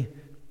identity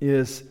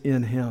is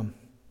in Him,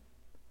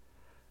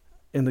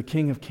 in the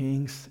King of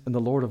Kings and the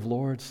Lord of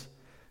Lords.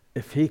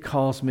 If He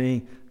calls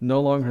me no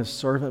longer His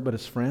servant but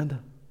His friend,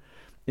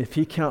 if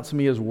He counts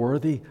me as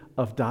worthy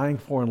of dying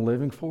for and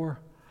living for,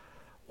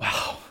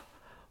 wow,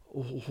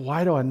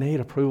 why do I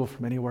need approval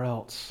from anywhere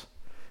else?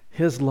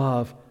 His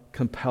love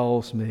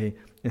compels me,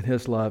 and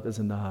His love is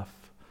enough.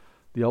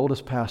 The old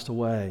has passed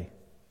away,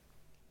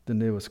 the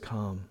new has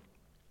come.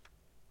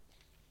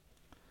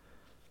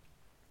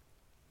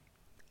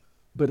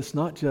 But it's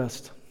not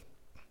just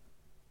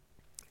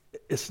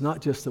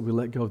that we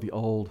let go of the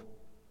old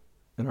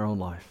in our own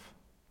life.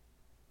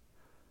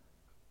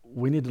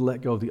 We need to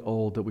let go of the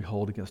old that we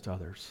hold against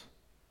others.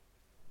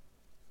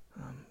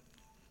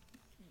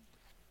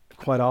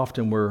 Quite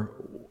often we're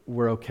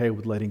okay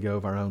with letting go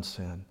of our own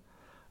sin,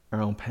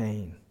 our own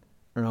pain,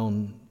 our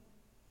own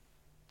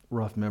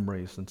rough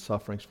memories and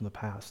sufferings from the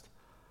past.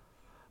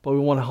 But we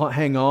want to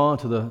hang on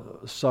to the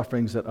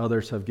sufferings that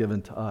others have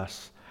given to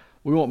us.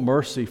 We want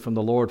mercy from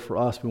the Lord for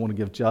us. We want to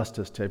give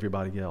justice to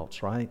everybody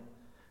else, right?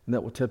 Isn't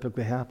that what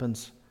typically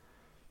happens?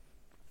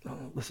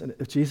 Listen,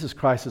 if Jesus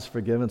Christ has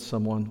forgiven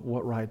someone,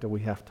 what right do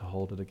we have to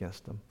hold it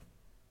against them?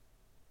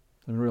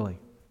 And really.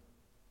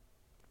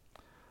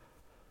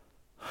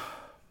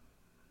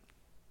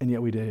 And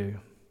yet we do.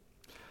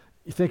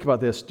 You think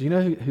about this. Do you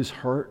know who's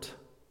hurt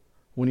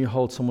when you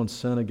hold someone's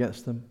sin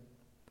against them?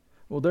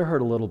 Well, they're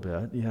hurt a little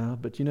bit, yeah,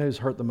 but you know who's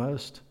hurt the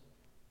most?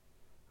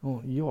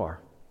 Well, you are.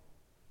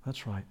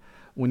 That's right.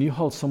 When you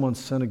hold someone's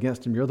sin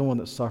against them, you're the one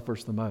that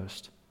suffers the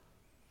most.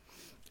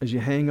 As you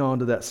hang on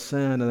to that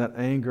sin and that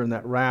anger and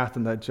that wrath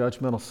and that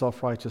judgmental,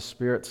 self-righteous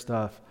spirit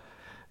stuff,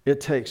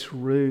 it takes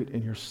root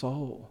in your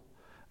soul.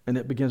 And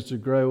it begins to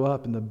grow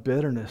up, and the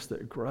bitterness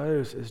that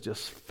grows is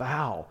just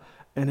foul.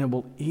 And it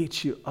will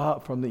eat you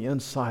up from the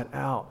inside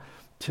out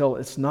till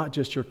it's not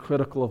just you're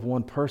critical of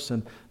one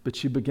person,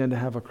 but you begin to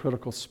have a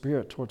critical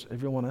spirit towards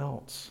everyone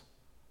else.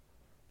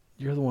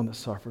 You're the one that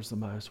suffers the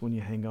most when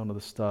you hang on to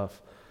the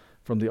stuff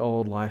from the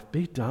old life.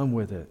 Be done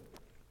with it.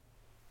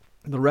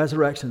 The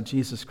resurrection of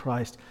Jesus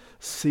Christ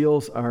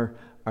seals our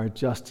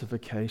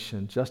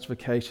justification.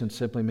 Justification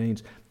simply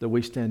means that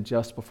we stand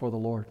just before the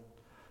Lord,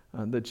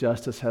 that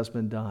justice has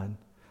been done.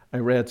 I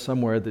read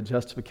somewhere that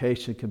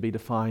justification can be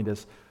defined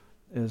as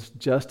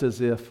just as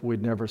if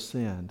we'd never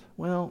sinned.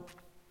 Well,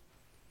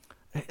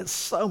 it's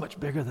so much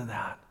bigger than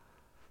that.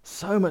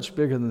 So much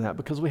bigger than that,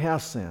 because we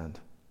have sinned.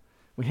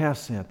 We have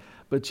sinned.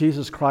 But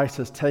Jesus Christ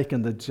has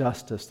taken the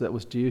justice that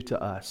was due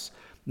to us.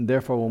 And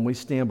therefore, when we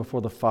stand before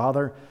the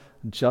Father,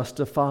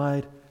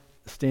 justified,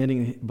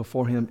 standing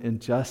before Him in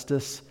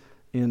justice,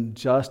 in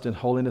just and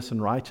holiness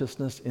and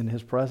righteousness in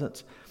His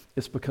presence,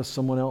 it's because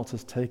someone else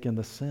has taken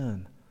the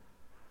sin.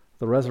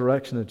 The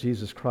resurrection of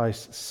Jesus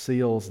Christ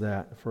seals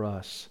that for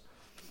us.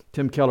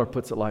 Tim Keller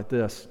puts it like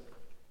this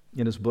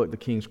in his book, The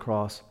King's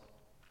Cross.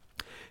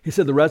 He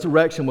said, the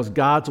resurrection was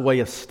God's way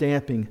of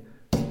stamping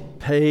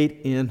paid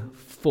in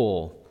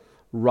full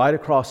right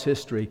across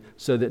history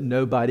so that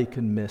nobody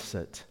can miss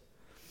it.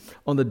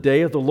 On the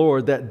day of the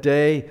Lord, that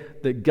day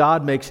that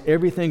God makes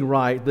everything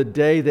right, the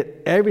day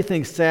that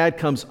everything sad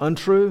comes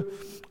untrue,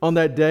 on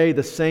that day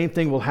the same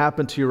thing will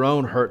happen to your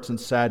own hurts and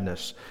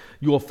sadness.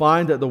 You will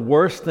find that the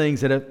worst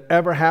things that have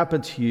ever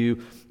happened to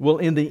you will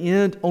in the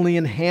end only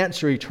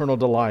enhance your eternal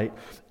delight.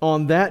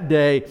 On that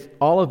day,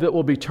 all of it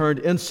will be turned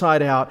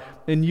inside out,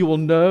 and you will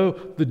know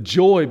the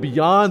joy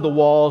beyond the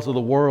walls of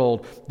the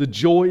world. The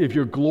joy of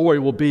your glory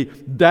will be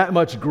that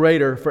much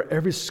greater for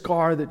every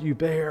scar that you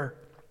bear.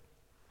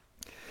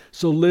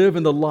 So live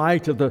in the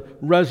light of the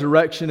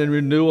resurrection and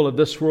renewal of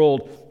this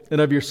world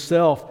and of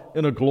yourself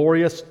in a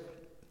glorious,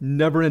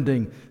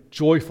 never-ending,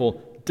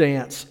 joyful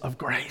dance of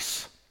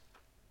grace.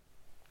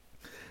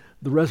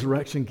 The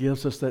resurrection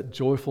gives us that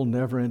joyful,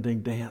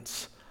 never-ending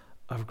dance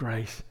of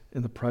grace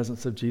in the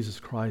presence of Jesus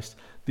Christ.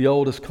 The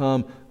old has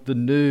come,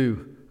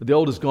 the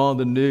old is gone,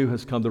 the new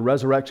has come. The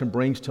resurrection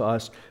brings to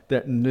us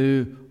that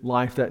new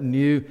life, that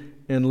new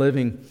and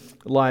living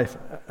life.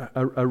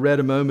 I read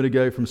a moment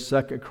ago from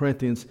 2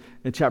 Corinthians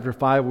in chapter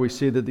 5 where we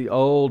see that the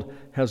old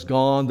has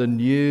gone, the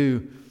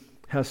new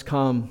has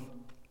come.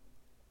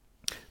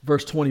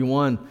 Verse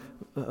 21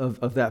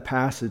 of that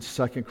passage,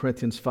 2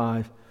 Corinthians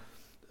 5.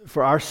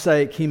 For our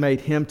sake He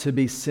made Him to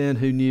be sin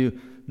who knew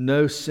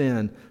no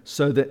sin,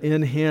 so that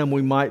in Him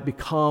we might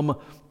become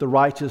the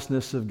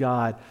righteousness of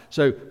God.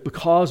 So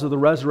because of the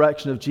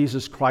resurrection of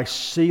Jesus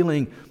Christ,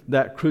 sealing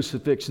that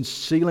crucifixion,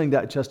 sealing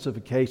that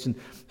justification,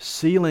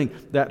 sealing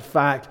that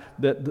fact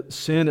that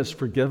sin is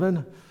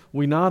forgiven,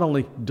 we not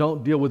only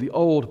don't deal with the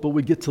old, but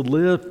we get to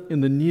live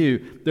in the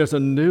new. There's a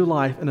new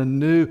life and a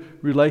new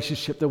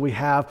relationship that we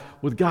have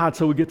with God,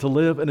 so we get to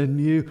live in a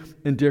new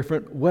and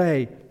different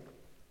way.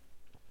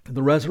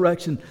 The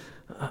resurrection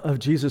of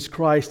Jesus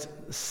Christ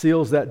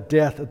seals that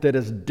death that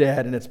is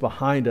dead and it's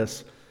behind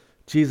us.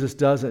 Jesus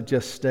doesn't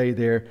just stay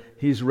there.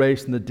 He's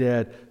raised from the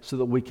dead so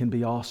that we can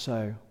be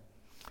also.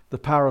 The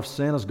power of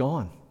sin is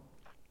gone.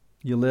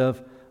 You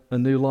live a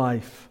new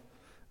life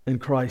in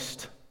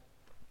Christ.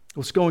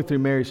 What's going through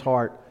Mary's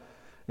heart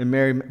and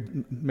Mary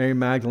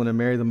Magdalene and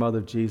Mary, the mother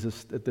of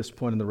Jesus, at this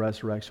point in the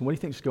resurrection? What do you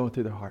think is going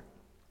through their heart?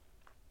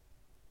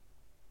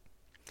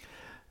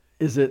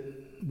 Is it,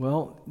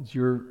 well,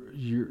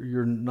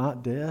 you're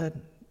not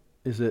dead?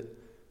 Is it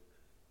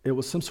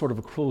was some sort of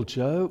a cruel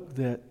joke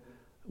that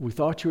we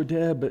thought you were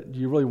dead, but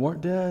you really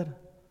weren't dead?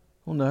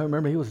 Well, no,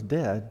 remember, He was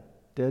dead.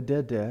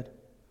 Dead.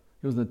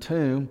 He was in the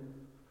tomb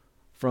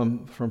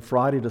from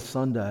Friday to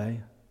Sunday.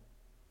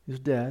 He was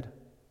dead.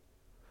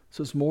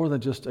 So it's more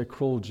than just a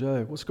cruel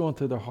joke. What's going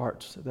through their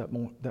hearts at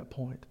that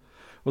point?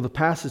 Well, the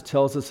passage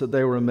tells us that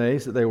they were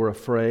amazed, that they were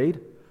afraid,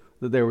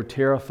 that they were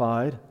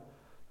terrified,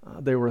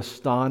 they were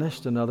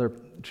astonished. Another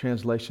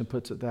translation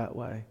puts it that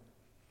way.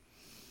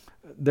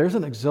 There's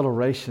an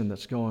exhilaration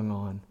that's going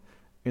on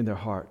in their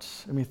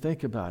hearts. I mean,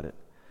 think about it.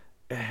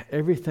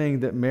 Everything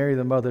that Mary,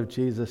 the mother of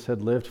Jesus,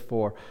 had lived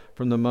for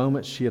from the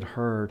moment she had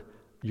heard,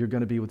 you're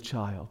going to be with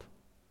child.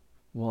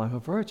 Well, I'm a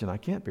virgin. I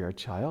can't bear a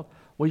child.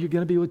 Well, you're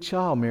going to be with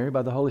child, Mary,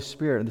 by the Holy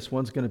Spirit, and this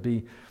one's going to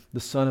be the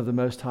Son of the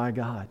Most High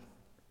God.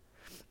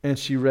 And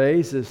she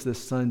raises this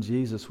son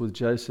Jesus with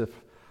Joseph,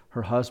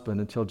 her husband,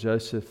 until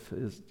Joseph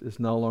is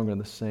no longer in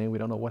the scene. We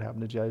don't know what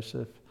happened to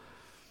Joseph.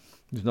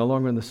 He's no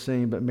longer in the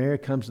scene, but Mary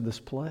comes to this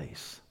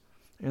place.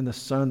 And the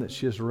son that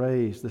she has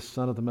raised, the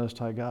Son of the Most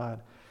High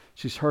God,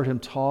 she's heard him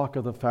talk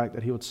of the fact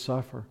that he would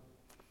suffer,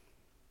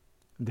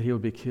 and that he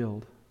would be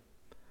killed.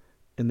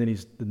 And then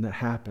that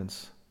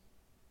happens.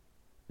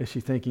 Is she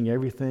thinking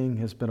everything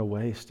has been a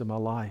waste of my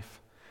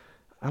life?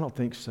 I don't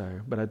think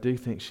so, but I do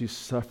think she's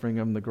suffering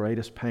from the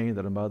greatest pain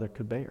that a mother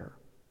could bear.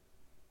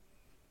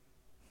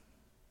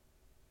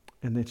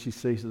 And then she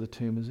sees that the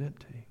tomb is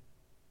empty.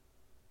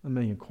 A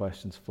million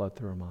questions flood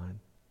through her mind.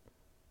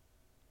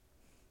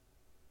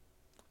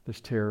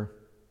 There's terror.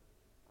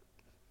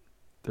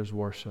 There's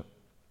worship.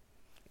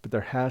 But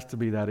there has to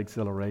be that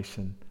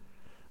exhilaration.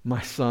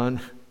 My son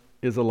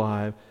is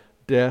alive.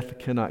 Death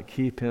cannot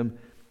keep him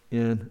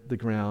in the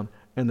ground.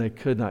 And they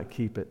could not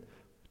keep it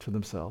to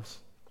themselves.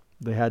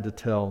 They had to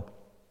tell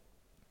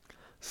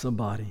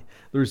somebody.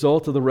 The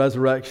result of the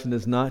resurrection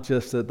is not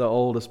just that the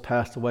old has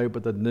passed away,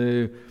 but the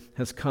new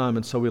has come.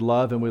 And so we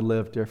love and we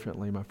live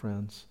differently, my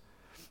friends.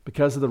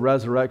 Because of the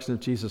resurrection of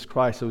Jesus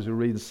Christ, as we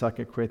read in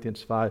 2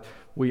 Corinthians 5,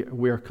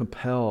 we are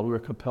compelled. We are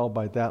compelled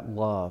by that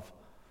love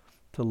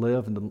to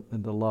live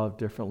and to love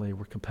differently.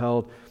 We're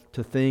compelled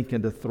to think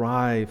and to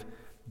thrive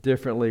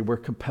differently. We're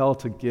compelled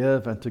to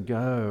give and to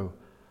go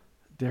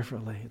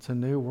differently. It's a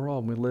new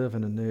world. We live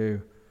in a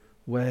new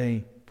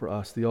way for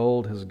us. The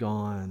old has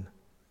gone.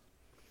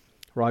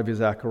 Ravi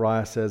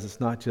Zacharias says it's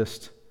not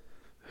just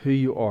who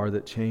you are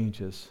that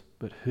changes,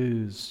 but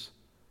whose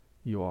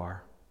you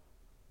are.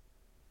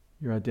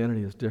 Your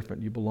identity is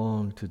different. You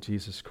belong to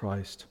Jesus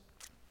Christ.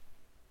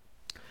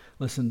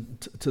 Listen,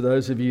 to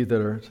those of you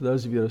that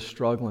are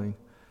struggling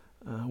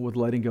with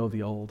letting go of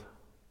the old,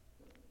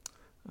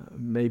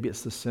 maybe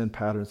it's the sin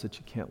patterns that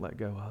you can't let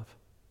go of.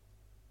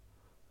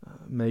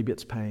 Maybe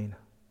it's pain,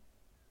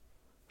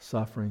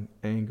 suffering,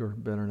 anger,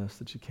 bitterness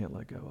that you can't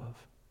let go of.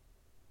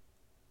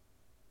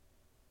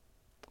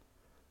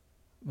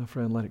 My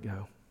friend, let it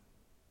go.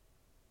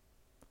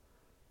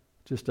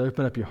 Just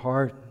open up your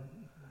heart,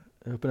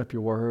 open up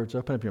your words,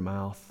 open up your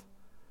mouth,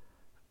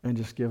 and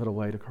just give it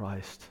away to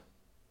Christ.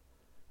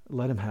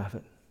 Let him have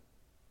it.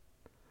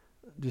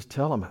 Just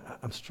tell him,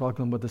 I'm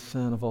struggling with the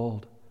sin of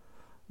old.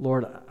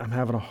 Lord, I'm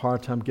having a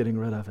hard time getting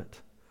rid of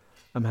it.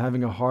 I'm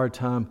having a hard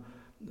time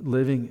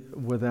living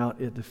without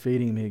it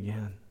defeating me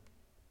again.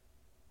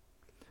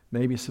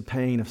 Maybe it's the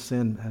pain of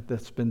sin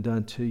that's been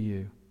done to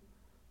you.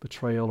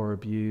 Betrayal or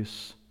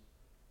abuse,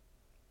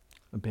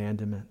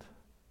 abandonment.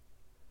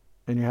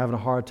 And you're having a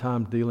hard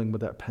time dealing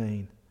with that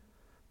pain.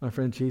 My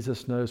friend,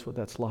 Jesus knows what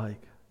that's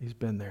like. He's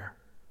been there.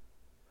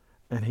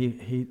 And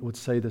he would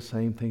say the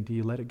same thing to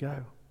you, let it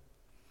go.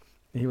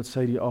 And he would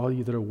say to you, all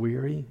you that are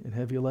weary and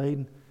heavy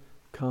laden,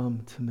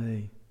 come to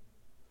me.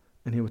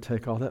 And he would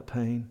take all that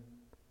pain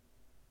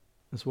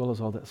as well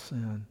as all that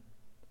sin.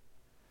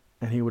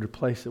 And he would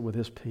replace it with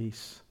his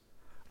peace.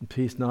 And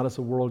peace not as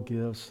the world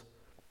gives,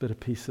 but a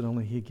peace that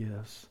only he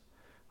gives.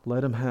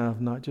 Let him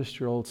have not just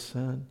your old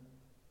sin.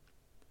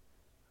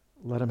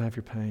 Let him have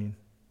your pain.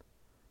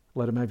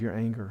 Let him have your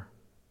anger.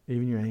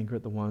 Even your anger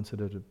at the ones that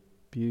have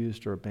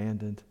abused or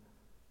abandoned,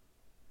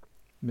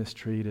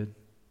 mistreated,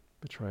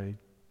 betrayed.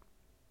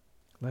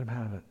 Let him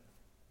have it.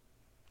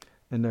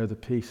 And know the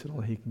peace that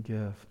only he can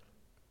give.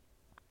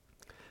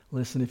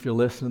 Listen, if you're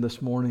listening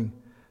this morning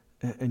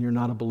and you're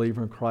not a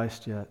believer in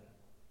Christ yet,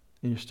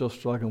 and you're still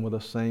struggling with the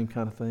same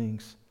kind of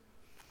things,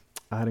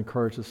 I'd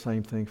encourage the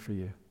same thing for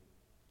you.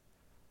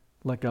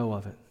 Let go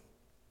of it.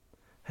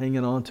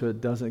 Hanging on to it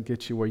doesn't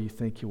get you where you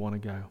think you want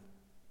to go.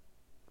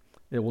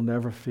 It will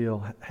never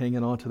fill.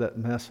 Hanging on to that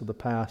mess of the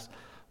past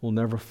will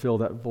never fill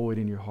that void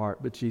in your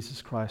heart, but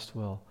Jesus Christ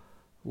will.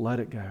 Let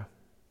it go.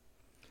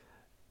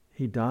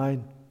 He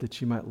died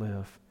that you might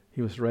live.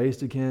 He was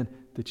raised again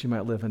that you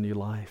might live a new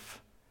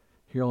life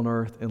here on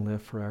earth and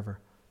live forever.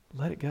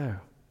 Let it go.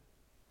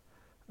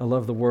 I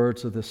love the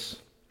words of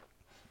this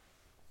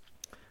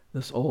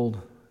old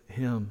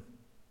hymn.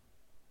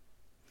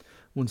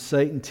 When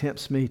Satan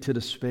tempts me to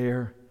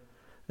despair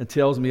and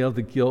tells me of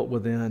the guilt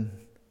within,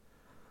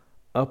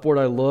 upward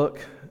I look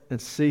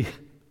and see.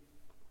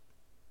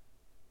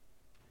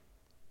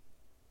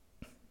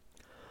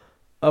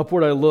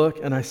 Upward I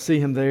look and I see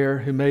him there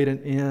who made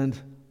an end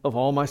of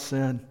all my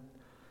sin.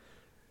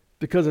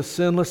 Because a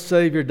sinless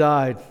Savior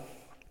died,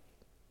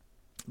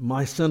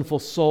 my sinful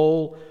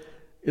soul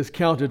is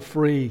counted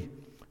free.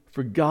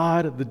 For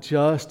God the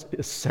just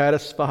is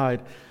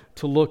satisfied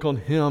to look on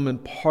him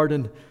and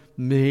pardon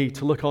me,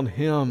 to look on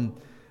him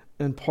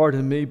and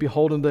pardon me.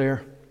 Behold him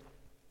there,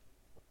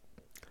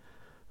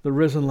 the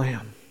risen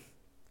Lamb,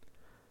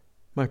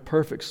 my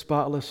perfect,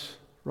 spotless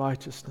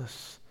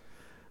righteousness,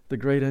 the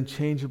great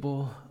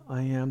unchangeable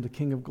I am, the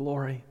King of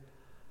glory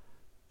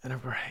and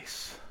of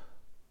grace.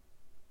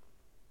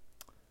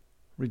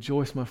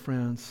 Rejoice, my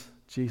friends,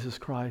 Jesus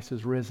Christ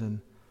is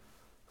risen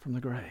from the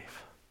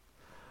grave.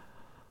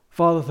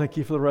 Father, thank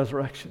you for the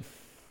resurrection.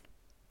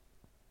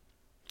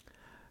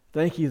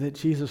 Thank you that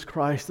Jesus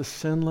Christ, the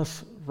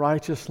sinless,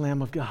 righteous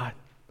Lamb of God,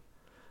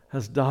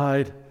 has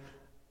died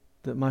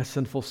that my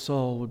sinful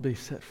soul would be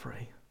set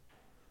free.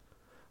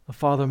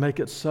 Father, make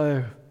it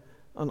so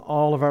on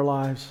all of our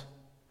lives,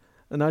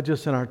 and not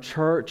just in our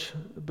church,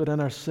 but in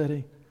our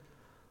city.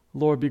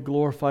 Lord, be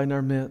glorified in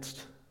our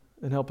midst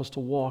and help us to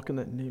walk in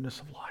that newness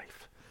of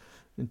life.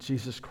 In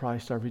Jesus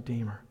Christ, our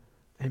Redeemer.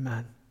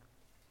 Amen.